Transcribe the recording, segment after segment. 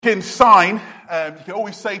Can sign, you can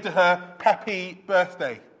always say to her, happy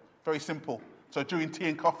birthday. Very simple. So during tea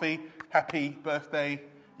and coffee, happy birthday.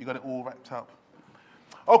 You got it all wrapped up.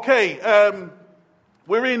 Okay,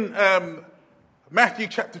 we're in Matthew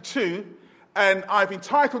chapter 2, and I've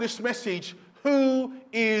entitled this message, Who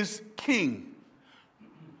is King?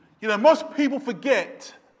 You know, most people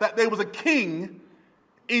forget that there was a king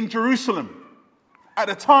in Jerusalem at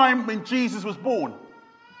the time when Jesus was born.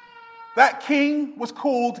 That king was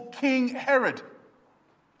called King Herod.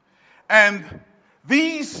 And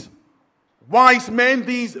these wise men,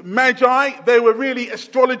 these magi, they were really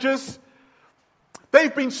astrologers.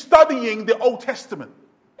 They've been studying the Old Testament.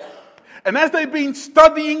 And as they've been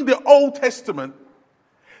studying the Old Testament,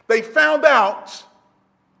 they found out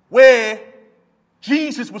where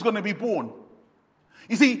Jesus was going to be born.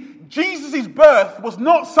 You see, Jesus' birth was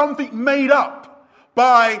not something made up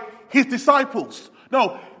by his disciples.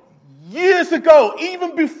 No, years ago,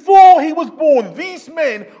 even before he was born, these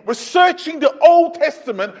men were searching the Old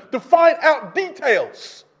Testament to find out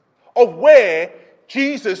details of where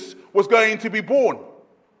Jesus was going to be born.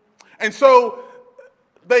 And so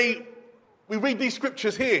we read these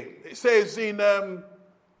scriptures here. It says in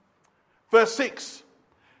verse 6,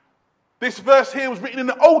 this verse here was written in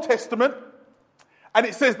the Old Testament, and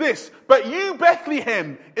it says this, "But you,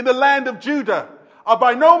 Bethlehem, in the land of Judah, are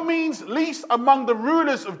by no means least among the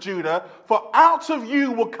rulers of Judah, for out of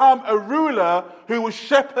you will come a ruler who will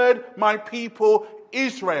shepherd my people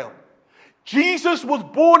Israel." Jesus was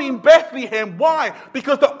born in Bethlehem. Why?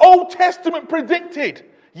 Because the Old Testament predicted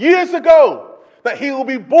years ago that he will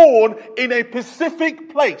be born in a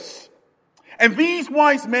specific place. And these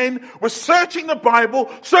wise men were searching the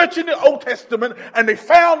Bible, searching the Old Testament, and they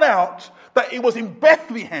found out that it was in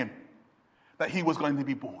Bethlehem that he was going to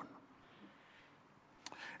be born.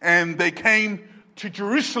 And they came to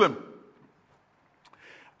Jerusalem.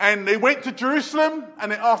 And they went to Jerusalem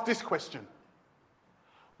and they asked this question: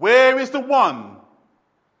 where is the one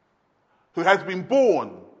who has been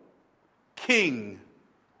born King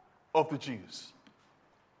of the Jews?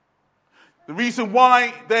 The reason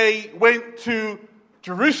why they went to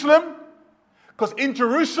Jerusalem, because in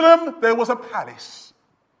Jerusalem there was a palace.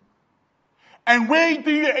 And where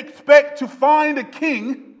do you expect to find a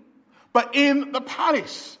king but in the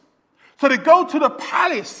palace? So they go to the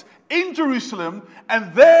palace in Jerusalem,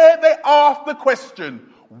 and there they ask the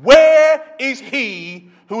question, where is he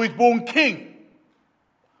who is born King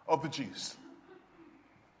of the Jews?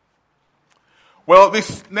 Well,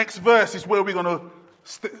 this next verse is where we're going to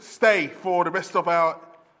stay for the rest of our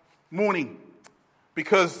morning,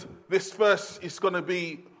 because this verse is going to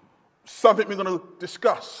be something we're going to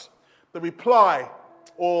discuss. The reply,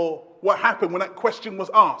 or what happened when that question was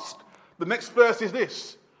asked. The next verse is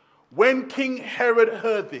this: when King Herod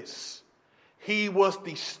heard this, he was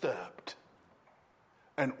disturbed,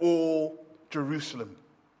 and all Jerusalem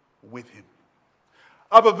with him.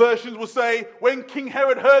 Other versions will say, when King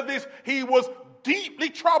Herod heard this, he was deeply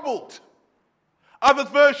troubled. Other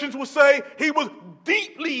versions will say he was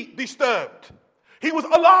deeply disturbed. He was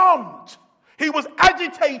alarmed. He was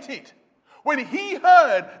agitated. When he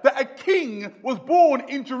heard that a king was born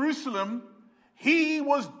in Jerusalem, he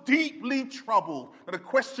was deeply troubled. And the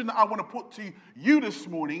question that I want to put to you this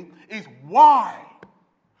morning is why?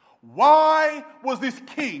 Why was this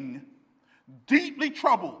king deeply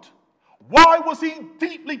troubled? Why was he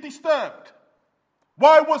deeply disturbed?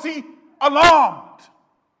 Why was he alarmed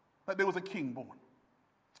that there was a king born?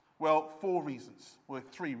 Well, 4 reasons. Well,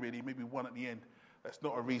 3 really, maybe 1 at the end. That's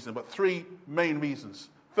not a reason, but 3 main reasons.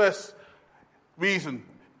 First reason,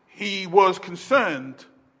 he was concerned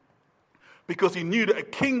because he knew that a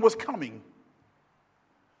king was coming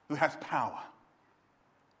who has power.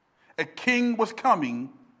 A king was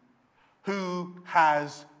coming who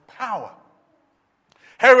has power.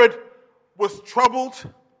 Herod was troubled.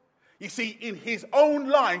 You see, in his own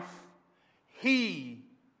life, he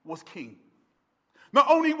was king. Not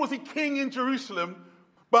only was he king in Jerusalem,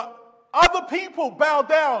 but other people bowed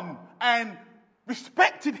down and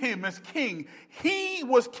respected him as king. He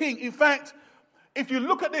was king. In fact, if you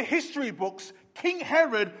look at the history books, King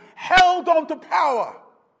Herod held on to power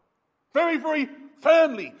very, very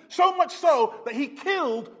firmly. So much so that he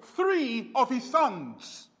killed 3 of his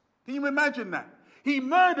sons. Can you imagine that? He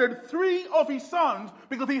murdered 3 of his sons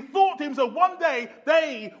because he thought to himself, one day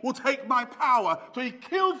they will take my power. So he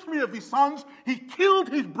killed 3 of his sons. He killed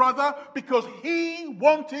his brother because he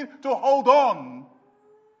wanted to hold on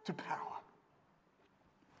to power.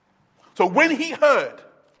 So when he heard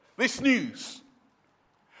this news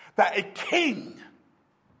that a king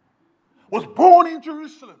was born in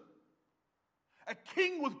Jerusalem, a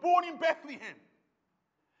king was born in Bethlehem,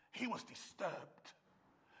 he was disturbed.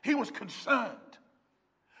 He was concerned.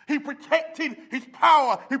 He protected his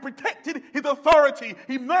power. He protected his authority.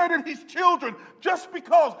 He murdered his children just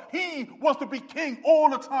because he wants to be king all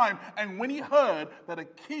the time. And when he heard that a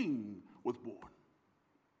king was born,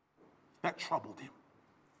 that troubled him.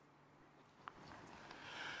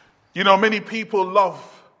 You know, many people love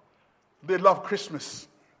Christmas.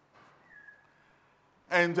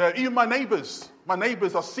 And even my neighbors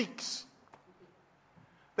are Sikhs.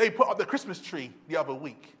 They put up the Christmas tree the other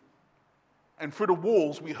week. And through the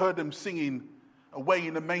walls, we heard them singing Away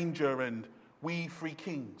in the Manger and We Three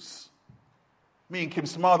Kings. Me and Kim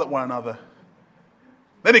smiled at one another.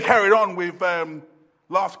 Then they carried on with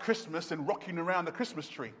Last Christmas and Rocking Around the Christmas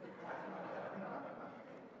Tree.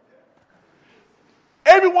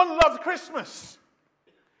 Everyone loves Christmas.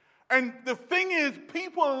 And the thing is,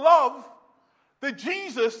 people love the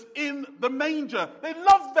Jesus in the manger. They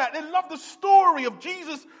love that. They love the story of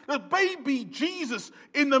Jesus, the baby Jesus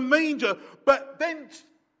in the manger. But then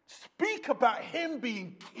speak about him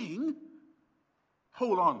being king.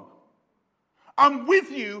 Hold on. I'm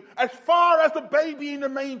with you as far as the baby in the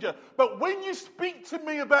manger. But when you speak to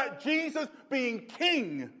me about Jesus being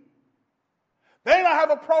king, then I have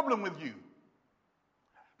a problem with you.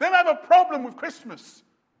 Then I have a problem with Christmas.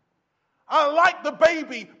 I like the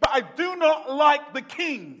baby, but I do not like the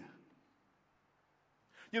king.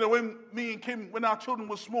 You know, when me and Kim, when our children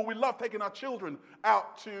were small, we loved taking our children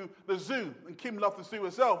out to the zoo. And Kim loved the zoo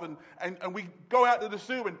herself. And we go out to the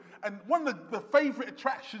zoo. And one of the favorite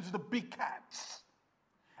attractions is the big cats.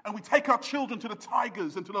 And we take our children to the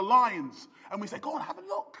tigers and to the lions. And we say, go and have a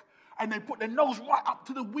look. And they put their nose right up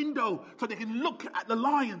to the window so they can look at the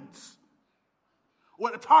lions. Or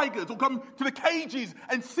at the tigers, or come to the cages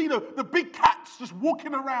and see the big cats just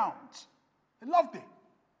walking around. They loved it.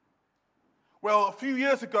 Well, a few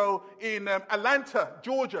years ago in Atlanta,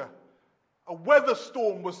 Georgia, a weather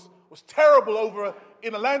storm was terrible over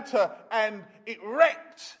in Atlanta, and it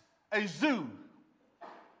wrecked a zoo.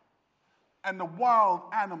 And the wild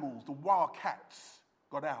animals, the wild cats,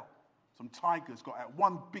 got out. Some tigers got out.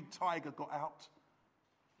 One big tiger got out.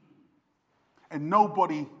 And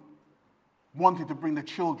nobody wanted to bring the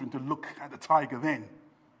children to look at the tiger then.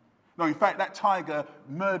 No, in fact, that tiger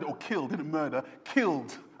killed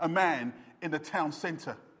a man in the town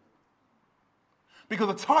center. Because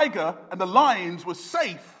the tiger and the lions were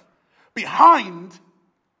safe behind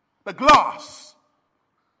the glass.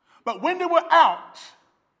 But when they were out,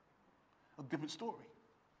 a different story.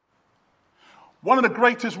 One of the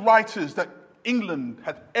greatest writers that England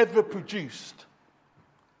had ever produced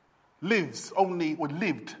lived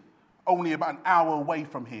only about an hour away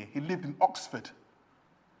from here. He lived in Oxford.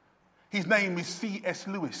 His name is C.S.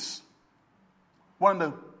 Lewis, one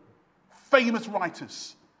of the famous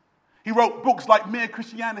writers. He wrote books like Mere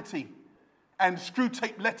Christianity and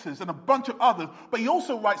Screwtape Letters and a bunch of others, but he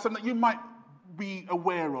also writes something that you might be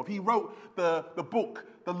aware of. He wrote the book,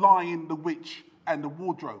 The Lion, the Witch, and the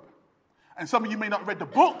Wardrobe. And some of you may not have read the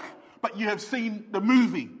book, but you have seen the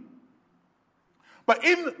movie. But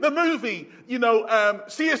in the movie,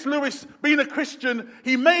 C.S. Lewis, being a Christian,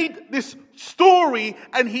 he made this story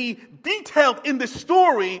and he detailed in this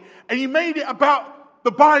story and he made it about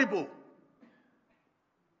the Bible.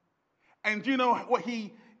 And you know what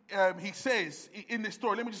he says in this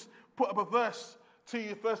story? Let me just put up a verse to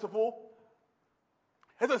you first of all.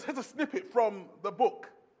 Here's a snippet from the book.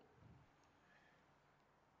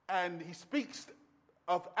 And he speaks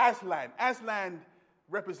of Aslan. Aslan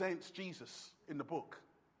represents Jesus in the book.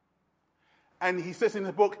 And he says in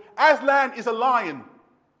the book, Aslan is a lion.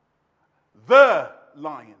 The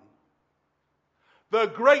lion. The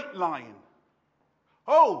great lion.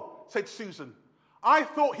 Oh, said Susan, I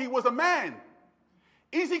thought he was a man.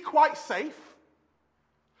 Is he quite safe?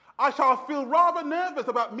 I shall feel rather nervous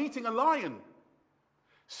about meeting a lion.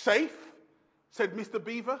 Safe, said Mr.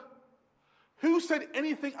 Beaver. Who said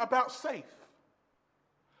anything about safe?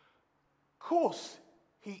 Of course,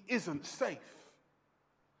 he isn't safe,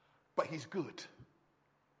 but he's good.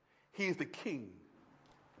 He is the king,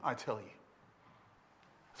 I tell you.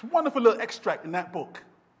 It's a wonderful little extract in that book.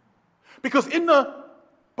 Because in the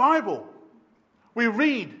Bible, we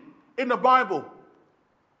read in the Bible,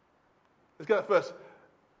 let's get that first,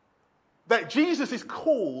 that Jesus is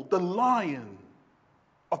called the Lion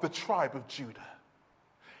of the tribe of Judah.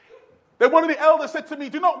 Then one of the elders said to me,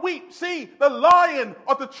 do not weep. See, the Lion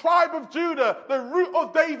of the tribe of Judah, the Root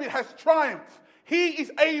of David, has triumphed. He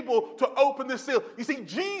is able to open the seal. You see,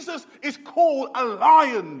 Jesus is called a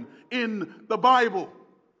lion in the Bible.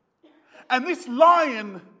 And this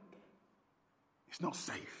lion is not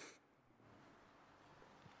safe.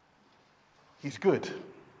 He's good.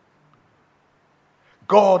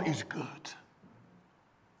 God is good.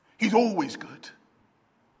 He's always good.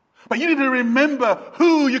 But you need to remember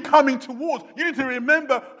who you're coming towards. You need to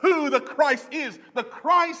remember who the Christ is. The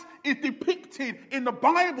Christ is depicted in the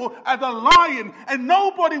Bible as a lion, and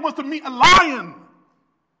nobody wants to meet a lion.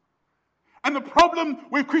 And the problem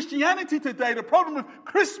with Christianity today, the problem with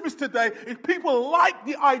Christmas today, is people like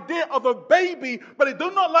the idea of a baby, but they do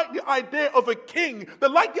not like the idea of a king. They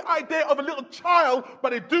like the idea of a little child,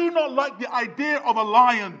 but they do not like the idea of a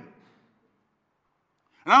lion.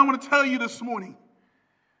 And I want to tell you this morning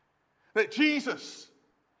that Jesus,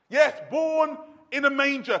 yes, born in a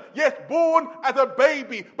manger, yes, born as a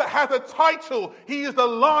baby, but has a title. He is the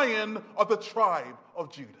Lion of the tribe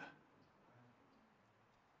of Judah.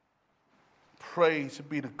 Praise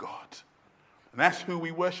be to God. And that's who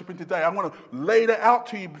we worship in today. I want to lay that out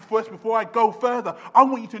to you first before I go further. I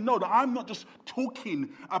want you to know that I'm not just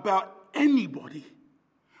talking about anybody.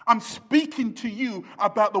 I'm speaking to you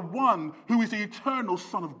about the one who is the eternal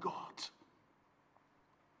Son of God,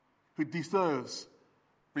 who deserves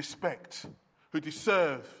respect, who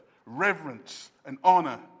deserves reverence and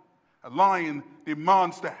honor. A lion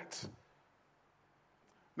demands that.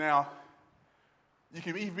 Now, you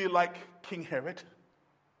can even be like King Herod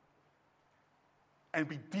and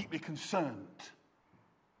be deeply concerned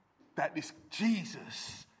that this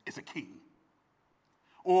Jesus is a king.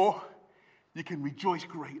 Or you can rejoice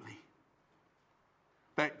greatly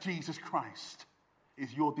that Jesus Christ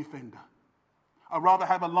is your defender. I'd rather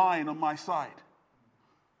have a lion on my side.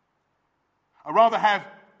 I'd rather have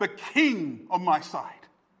the king on my side.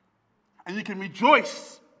 And you can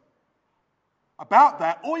rejoice about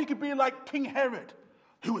that. Or you could be like King Herod,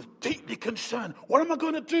 who was deeply concerned. What am I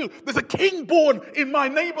going to do? There's a king born in my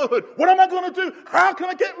neighborhood. What am I going to do? How can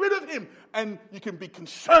I get rid of him? And you can be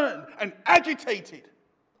concerned and agitated.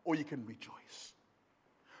 Or you can rejoice.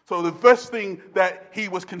 So the first thing that he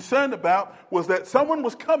was concerned about was that someone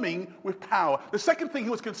was coming with power. The second thing he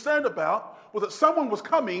was concerned about was that someone was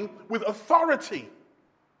coming with authority.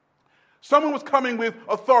 Someone was coming with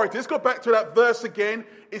authority. Let's go back to that verse again.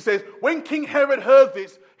 It says, when King Herod heard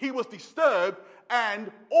this, he was disturbed,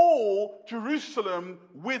 and all Jerusalem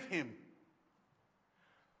with him.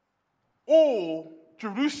 All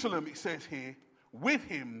Jerusalem, it says here, with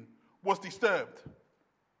him was disturbed.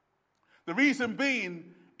 The reason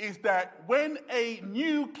being is that when a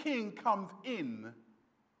new king comes in,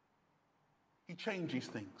 he changes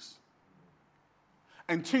things.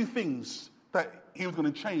 And two things that he was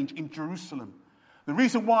going to change in Jerusalem. The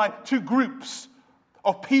reason why two groups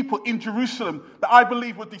of people in Jerusalem that I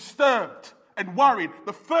believe were disturbed and worried.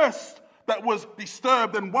 The first that was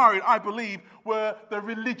disturbed and worried, I believe, were the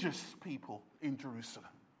religious people in Jerusalem.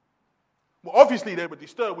 Well, obviously they were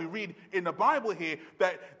disturbed. We read in the Bible here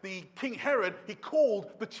that the King Herod, he called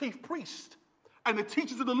the chief priest and the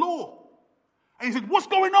teachers of the law. And he said, what's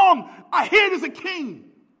going on? I hear there's a king.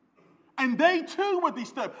 And they too were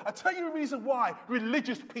disturbed. I'll tell you the reason why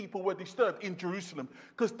religious people were disturbed in Jerusalem.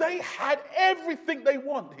 Because they had everything they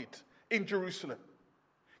wanted in Jerusalem.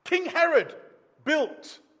 King Herod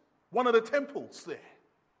built one of the temples there.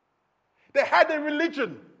 They had their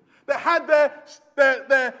religion. They had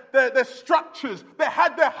their structures. They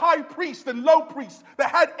had their high priest and low priest. They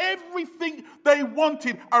had everything they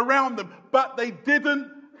wanted around them. But they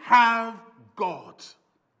didn't have God.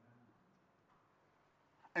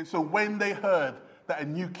 And so when they heard that a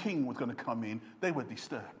new king was going to come in, they were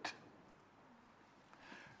disturbed.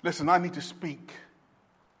 Listen, I need to speak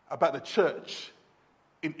about the church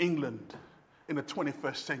in England in the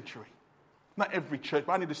 21st century. Not every church,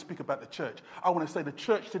 but I need to speak about the church. I want to say the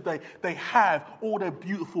church today, they have all their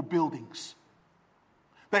beautiful buildings.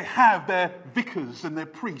 They have their vicars and their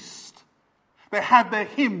priests. They have their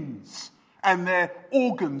hymns and their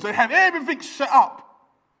organs. They have everything set up.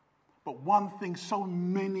 But one thing so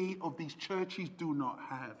many of these churches do not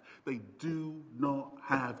have, they do not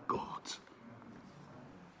have God.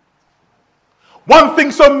 One thing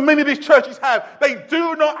so many of these churches have, they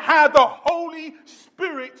do not have the Holy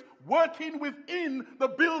Spirit working within the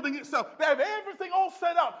building itself. They have everything all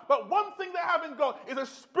set up, but one thing they haven't got is a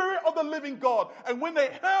Spirit of the living God. And when they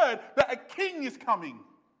heard that a king is coming,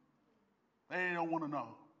 they don't want to know.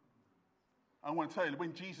 I want to tell you,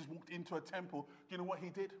 when Jesus walked into a temple, do you know what he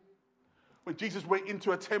did? When Jesus went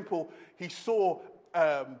into a temple, he saw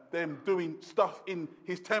them doing stuff in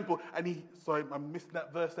his temple, and sorry, I'm missing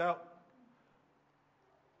that verse out.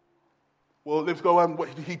 Well, let's go on. What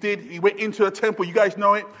he did, he went into a temple. You guys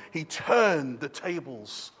know it. He turned the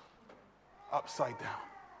tables upside down.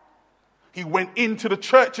 He went into the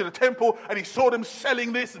church and the temple and he saw them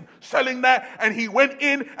selling this and selling that. And he went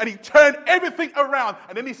in and he turned everything around.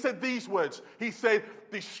 And then he said these words. He said,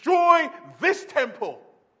 destroy this temple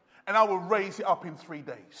and I will raise it up in 3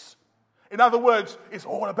 days. In other words, it's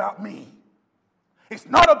all about me. It's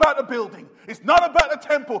not about the building. It's not about the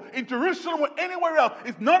temple in Jerusalem or anywhere else.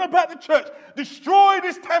 It's not about the church. Destroy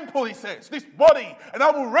this temple, he says, this body, and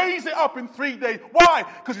I will raise it up in 3 days. Why?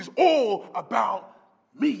 Because it's all about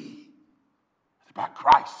me. It's about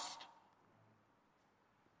Christ.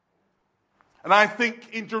 And I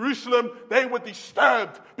think in Jerusalem, they were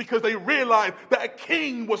disturbed because they realized that a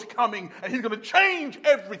king was coming and he's going to change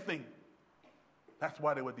everything. That's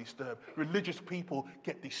why they were disturbed. Religious people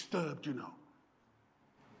get disturbed, you know.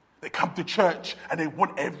 They come to church and they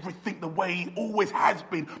want everything the way it always has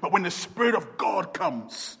been. But when the Spirit of God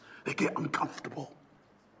comes, they get uncomfortable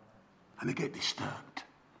and they get disturbed.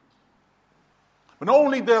 But not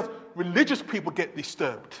only does religious people get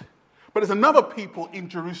disturbed, but there's another people in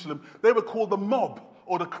Jerusalem. They were called the mob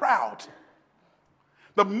or the crowd.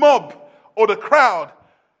 The mob or the crowd.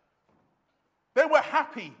 They were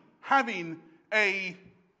happy having a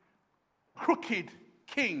crooked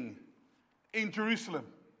king in Jerusalem.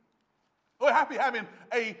 We're happy having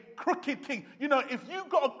a crooked king. You know, if you've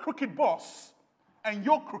got a crooked boss and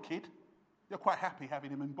you're crooked, you're quite happy having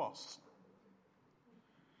him in boss.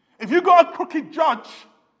 If you've got a crooked judge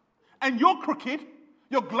and you're crooked,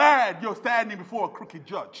 you're glad you're standing before a crooked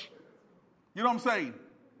judge. You know what I'm saying?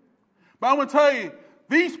 But I'm going to tell you,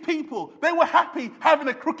 these people, they were happy having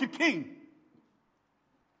a crooked king.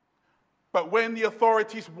 But when the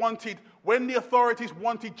authorities wanted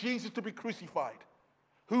Jesus to be crucified,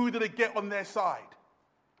 who did they get on their side?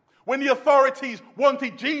 When the authorities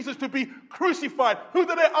wanted Jesus to be crucified, who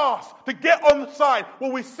did they ask to get on the side?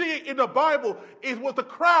 Well, we see it in the Bible. It was the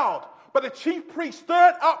crowd. But the chief priest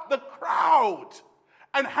stirred up the crowd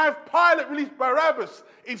and have Pilate release Barabbas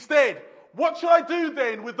instead. What shall I do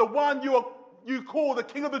then with the one you call the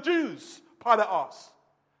King of the Jews? Pilate asked.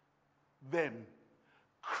 Then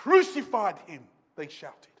crucified him, they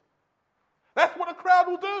shouted. That's what the crowd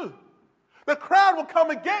will do. The crowd will come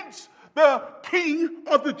against the King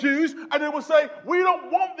of the Jews and they will say, we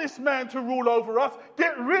don't want this man to rule over us.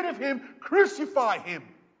 Get rid of him. Crucify him.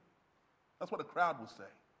 That's what the crowd will say.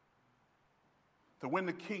 So when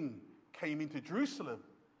the king came into Jerusalem,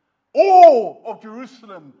 all of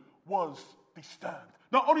Jerusalem was disturbed.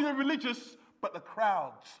 Not only the religious, but the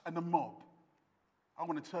crowds and the mob. I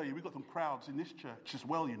want to tell you, we've got some crowds in this church as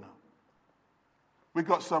well, you know. We've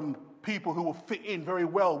got some people who will fit in very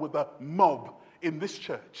well with the mob in this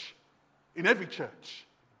church, in every church.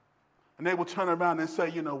 And they will turn around and say,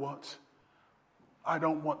 you know what? I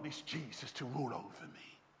don't want this Jesus to rule over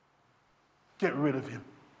me. Get rid of him.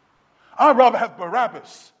 I'd rather have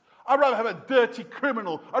Barabbas. I'd rather have a dirty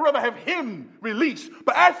criminal. I'd rather have him released.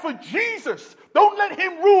 But as for Jesus, don't let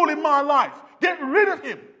him rule in my life. Get rid of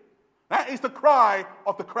him. That is the cry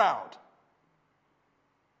of the crowd.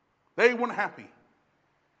 They weren't happy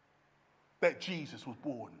that Jesus was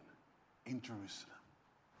born in Jerusalem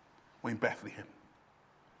or in Bethlehem.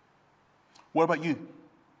 What about you?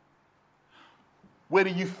 Where do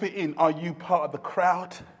you fit in? Are you part of the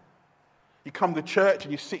crowd? You come to church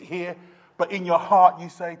and you sit here, but in your heart you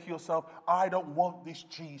say to yourself, I don't want this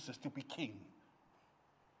Jesus to be king.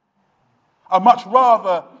 I'd much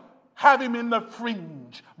rather have him in the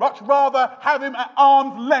fringe, much rather have him at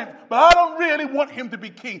arm's length, but I don't really want him to be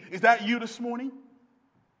king. Is that you this morning?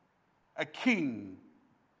 A king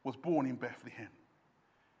was born in Bethlehem,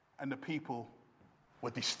 and the people were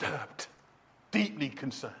disturbed, deeply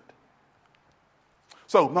concerned.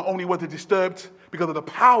 So not only were they disturbed because of the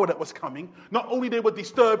power that was coming, not only they were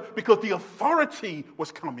disturbed because the authority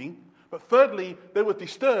was coming, but thirdly, they were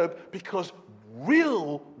disturbed because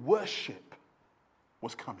real worship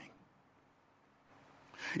was coming.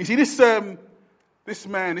 You see, this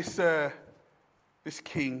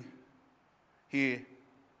king here,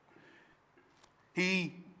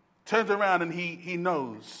 he turns around and he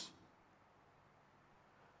knows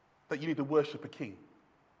that you need to worship a king.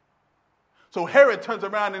 So Herod turns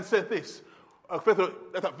around and says this.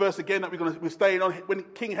 That verse again that we're staying on. When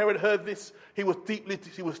King Herod heard this, he was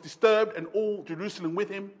disturbed, and all Jerusalem with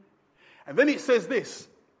him. And then it says this.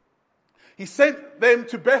 He sent them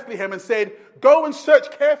to Bethlehem and said, go and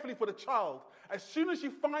search carefully for the child. As soon as you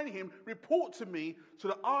find him, report to me so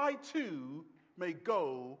that I too may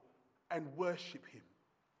go and worship him.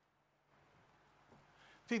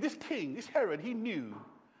 See, this king, this Herod, he knew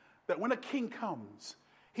that when a king comes,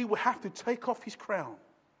 he will have to take off his crown,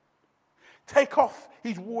 take off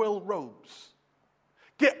his royal robes,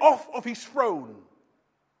 get off of his throne,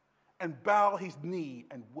 and bow his knee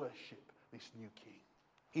and worship this new king.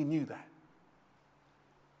 He knew that.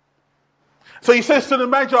 So he says to the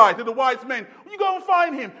Magi, to the wise men, you go and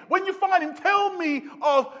find him. When you find him, tell me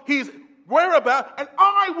of his whereabouts, and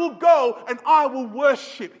I will go and I will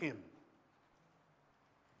worship him.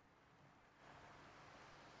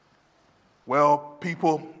 Well,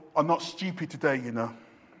 people are not stupid today, you know.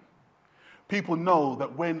 People know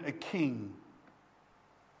that when a king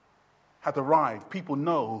has arrived, people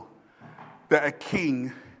know that a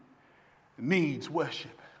king needs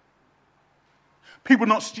worship. People are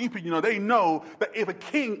not stupid, you know. They know that if a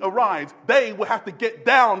king arrives, they will have to get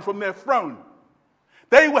down from their throne.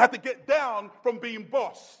 They will have to get down from being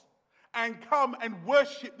boss and come and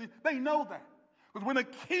worship. They know that. Because when a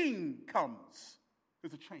king comes,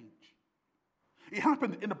 there's a change. It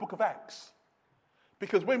happened in the book of Acts.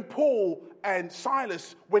 Because when Paul and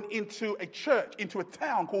Silas went into a church, into a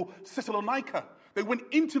town called Thessalonica, they went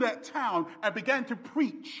into that town and began to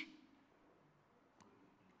preach.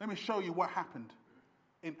 Let me show you what happened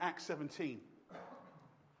in Acts 17.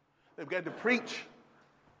 They began to preach.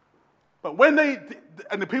 But when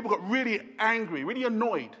the people got really angry, really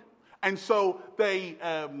annoyed. And so they,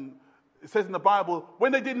 it says in the Bible,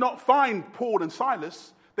 when they did not find Paul and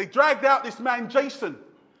Silas, they dragged out this man Jason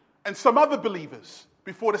and some other believers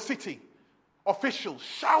before the city officials,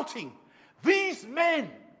 shouting, these men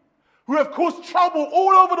who have caused trouble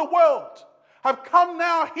all over the world have come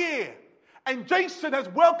now here, and Jason has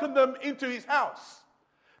welcomed them into his house.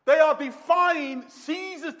 They are defying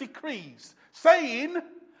Caesar's decrees, saying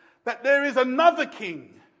that there is another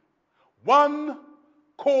king, one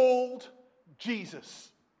called Jesus.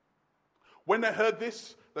 When they heard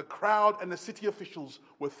this, the crowd and the city officials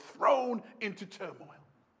were thrown into turmoil.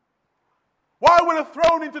 Why were they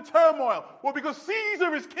thrown into turmoil? Well, because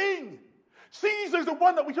Caesar is king. Caesar is the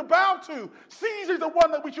one that we should bow to. Caesar is the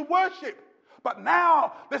one that we should worship. But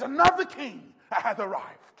now there's another king that has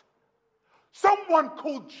arrived. Someone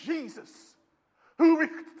called Jesus, who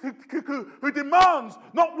demands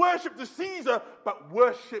not worship to Caesar, but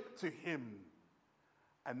worship to him.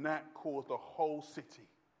 And that caused the whole city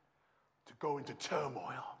to go into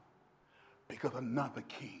turmoil because another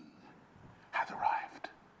king has arrived.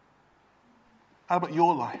 How about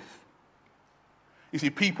your life? You see,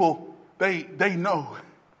 people, they know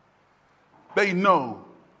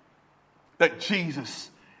that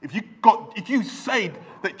Jesus, if you say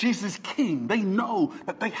that Jesus is king, they know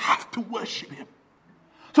that they have to worship him.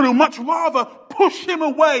 So they'll much rather push him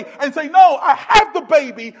away and say, no, I have the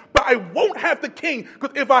baby, but I won't have the king.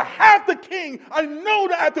 Because if I have the king, I know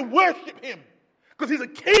that I have to worship him. Because he's a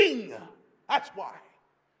king. That's why.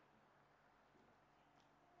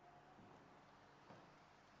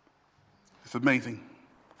 It's amazing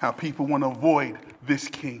how people want to avoid this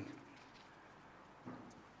king.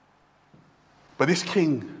 But this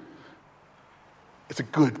king is a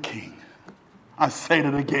good king. I say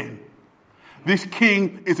that again. This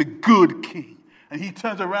king is a good king. And he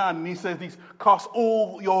turns around and he says, cast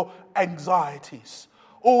all your anxieties,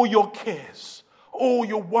 all your cares, all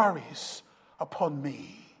your worries upon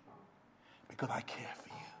me, because I care for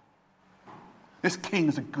you. This king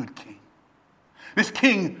is a good king. This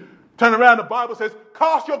king, turn around, the Bible says,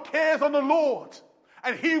 cast your cares on the Lord,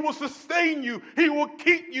 and he will sustain you. He will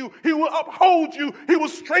keep you. He will uphold you. He will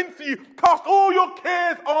strengthen you. Cast all your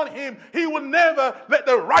cares on him. He will never let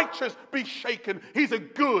the righteous be shaken. He's a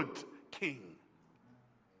good king.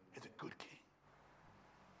 He's a good king.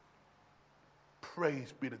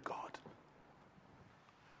 Praise be to God.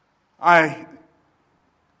 I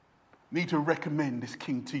need to recommend this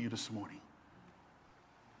king to you this morning.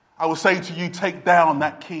 I will say to you, take down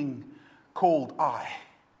that king called I,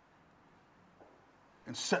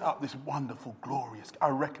 and set up this wonderful, glorious. I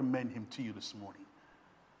recommend him to you this morning.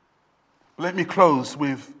 But let me close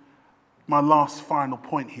with my last final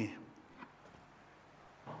point here.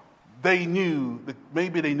 They knew,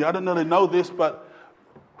 I don't know if they know this, but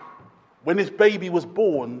when this baby was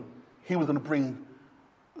born, he was going to bring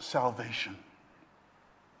salvation.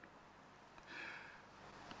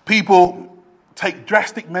 People take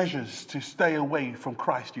drastic measures to stay away from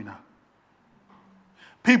Christ, you know.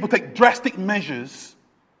 People take drastic measures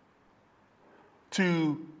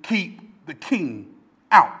to keep the king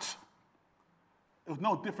out. It was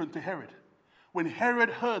no different to Herod. When Herod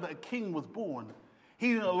heard that a king was born,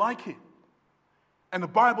 he didn't like it. And the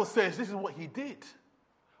Bible says this is what he did.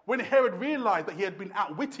 When Herod realized that he had been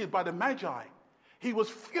outwitted by the Magi, he was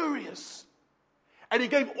furious. And he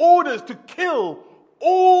gave orders to kill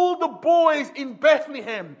all the boys in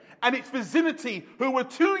Bethlehem and its vicinity who were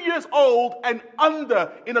 2 years old and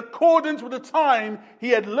under, in accordance with the time he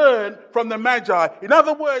had learned from the Magi. In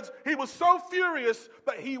other words, he was so furious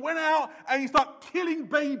that he went out and he started killing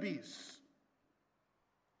babies.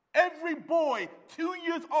 Every boy 2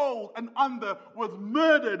 years old and under was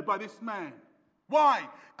murdered by this man. Why?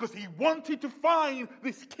 Because he wanted to find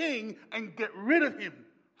this king and get rid of him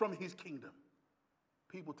from his kingdom.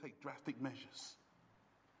 People take drastic measures.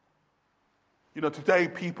 You know, today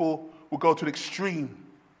people will go to the extreme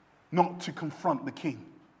not to confront the king.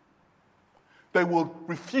 They will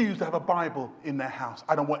refuse to have a Bible in their house.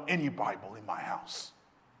 I don't want any Bible in my house.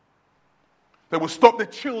 They will stop their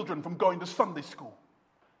children from going to Sunday school.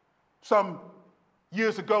 Some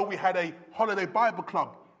years ago, we had a holiday Bible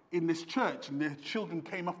club in this church, and their children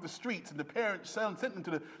came off the streets, and the parents sent them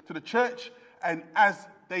to the church, and as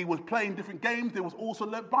they were playing different games, there was also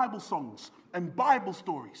Bible songs and Bible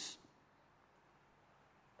stories.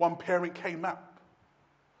 One parent came up,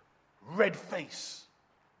 red face.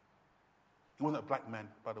 He wasn't a black man,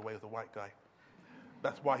 by the way, he was a white guy.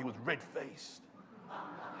 That's why he was red-faced.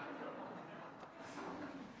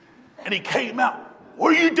 And he came out,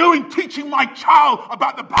 "What are you doing teaching my child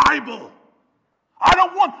about the Bible?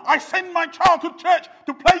 I send my child to church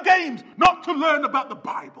to play games, not to learn about the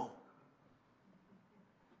Bible."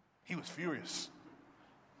 He was furious.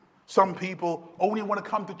 Some people only want to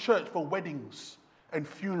come to church for weddings and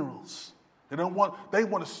funerals. They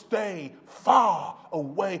want to stay far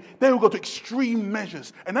away. They will go to extreme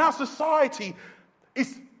measures. And our society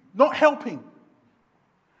is not helping.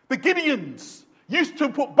 The Gideons used to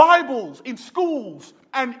put Bibles in schools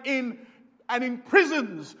and in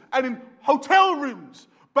prisons and in hotel rooms.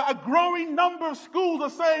 But a growing number of schools are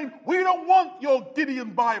saying, "We don't want your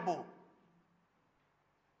Gideon Bible."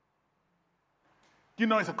 You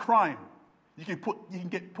know, it's a crime. You can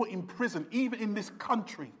get put in prison, even in this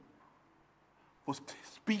country, for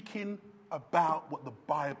speaking about what the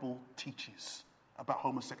Bible teaches about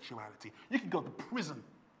homosexuality. You can go to prison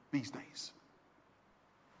these days.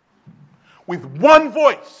 With one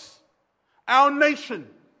voice, our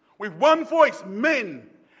nation, with one voice, men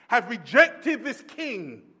have rejected this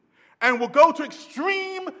king and will go to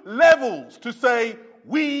extreme levels to say,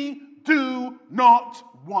 "We do not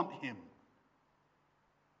want him."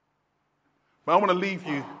 But I want to leave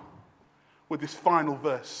you with this final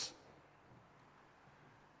verse.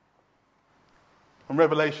 From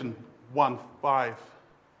Revelation 1:5.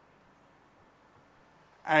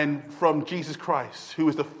 And from Jesus Christ, who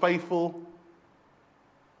is the faithful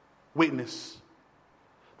witness,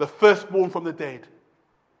 the firstborn from the dead,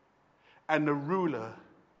 and the ruler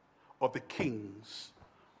of the kings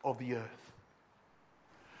of the earth.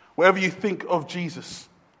 Wherever you think of Jesus,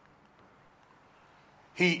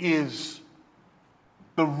 he is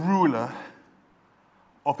the ruler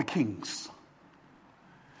of the kings.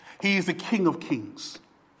 He is the King of kings.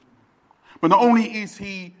 But not only is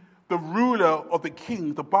he the ruler of the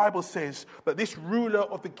kings, the Bible says that this ruler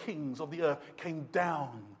of the kings of the earth came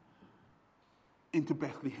down into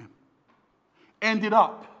Bethlehem, ended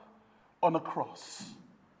up on a cross,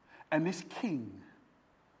 and this king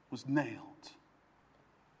was nailed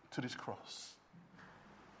to this cross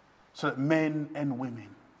so that men and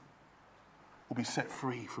women will be set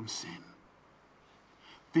free from sin.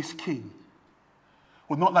 This king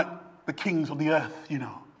was not like the kings of the earth,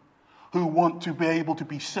 who want to be able to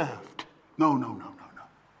be served. No.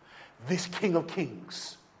 This King of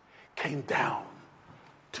Kings came down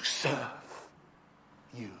to serve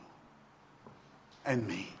you and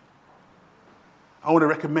me. I want to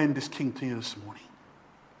recommend this king to you this morning.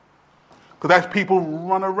 Because as people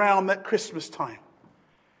run around at Christmas time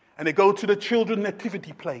and they go to the children's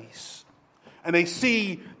nativity plays, and they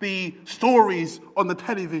see the stories on the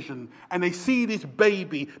television, and they see this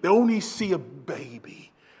baby, they only see a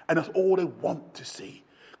baby. And that's all they want to see.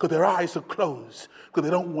 Because their eyes are closed. Because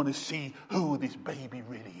they don't want to see who this baby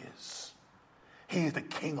really is. He is the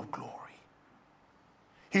King of glory.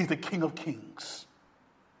 He's the King of kings.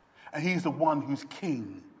 And he's the one who's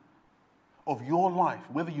king of your life.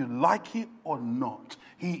 Whether you like it or not,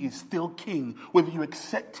 he is still king. Whether you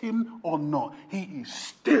accept him or not, he is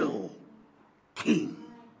still king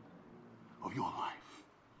of your life.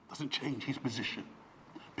 Doesn't change his position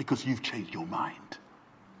because you've changed your mind.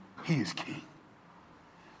 He is king.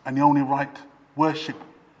 And the only right worship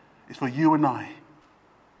is for you and I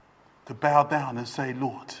to bow down and say,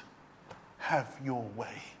 "Lord, have your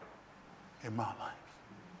way in my life."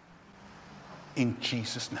 In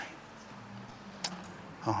Jesus' name.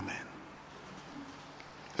 Amen.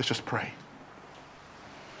 Let's just pray.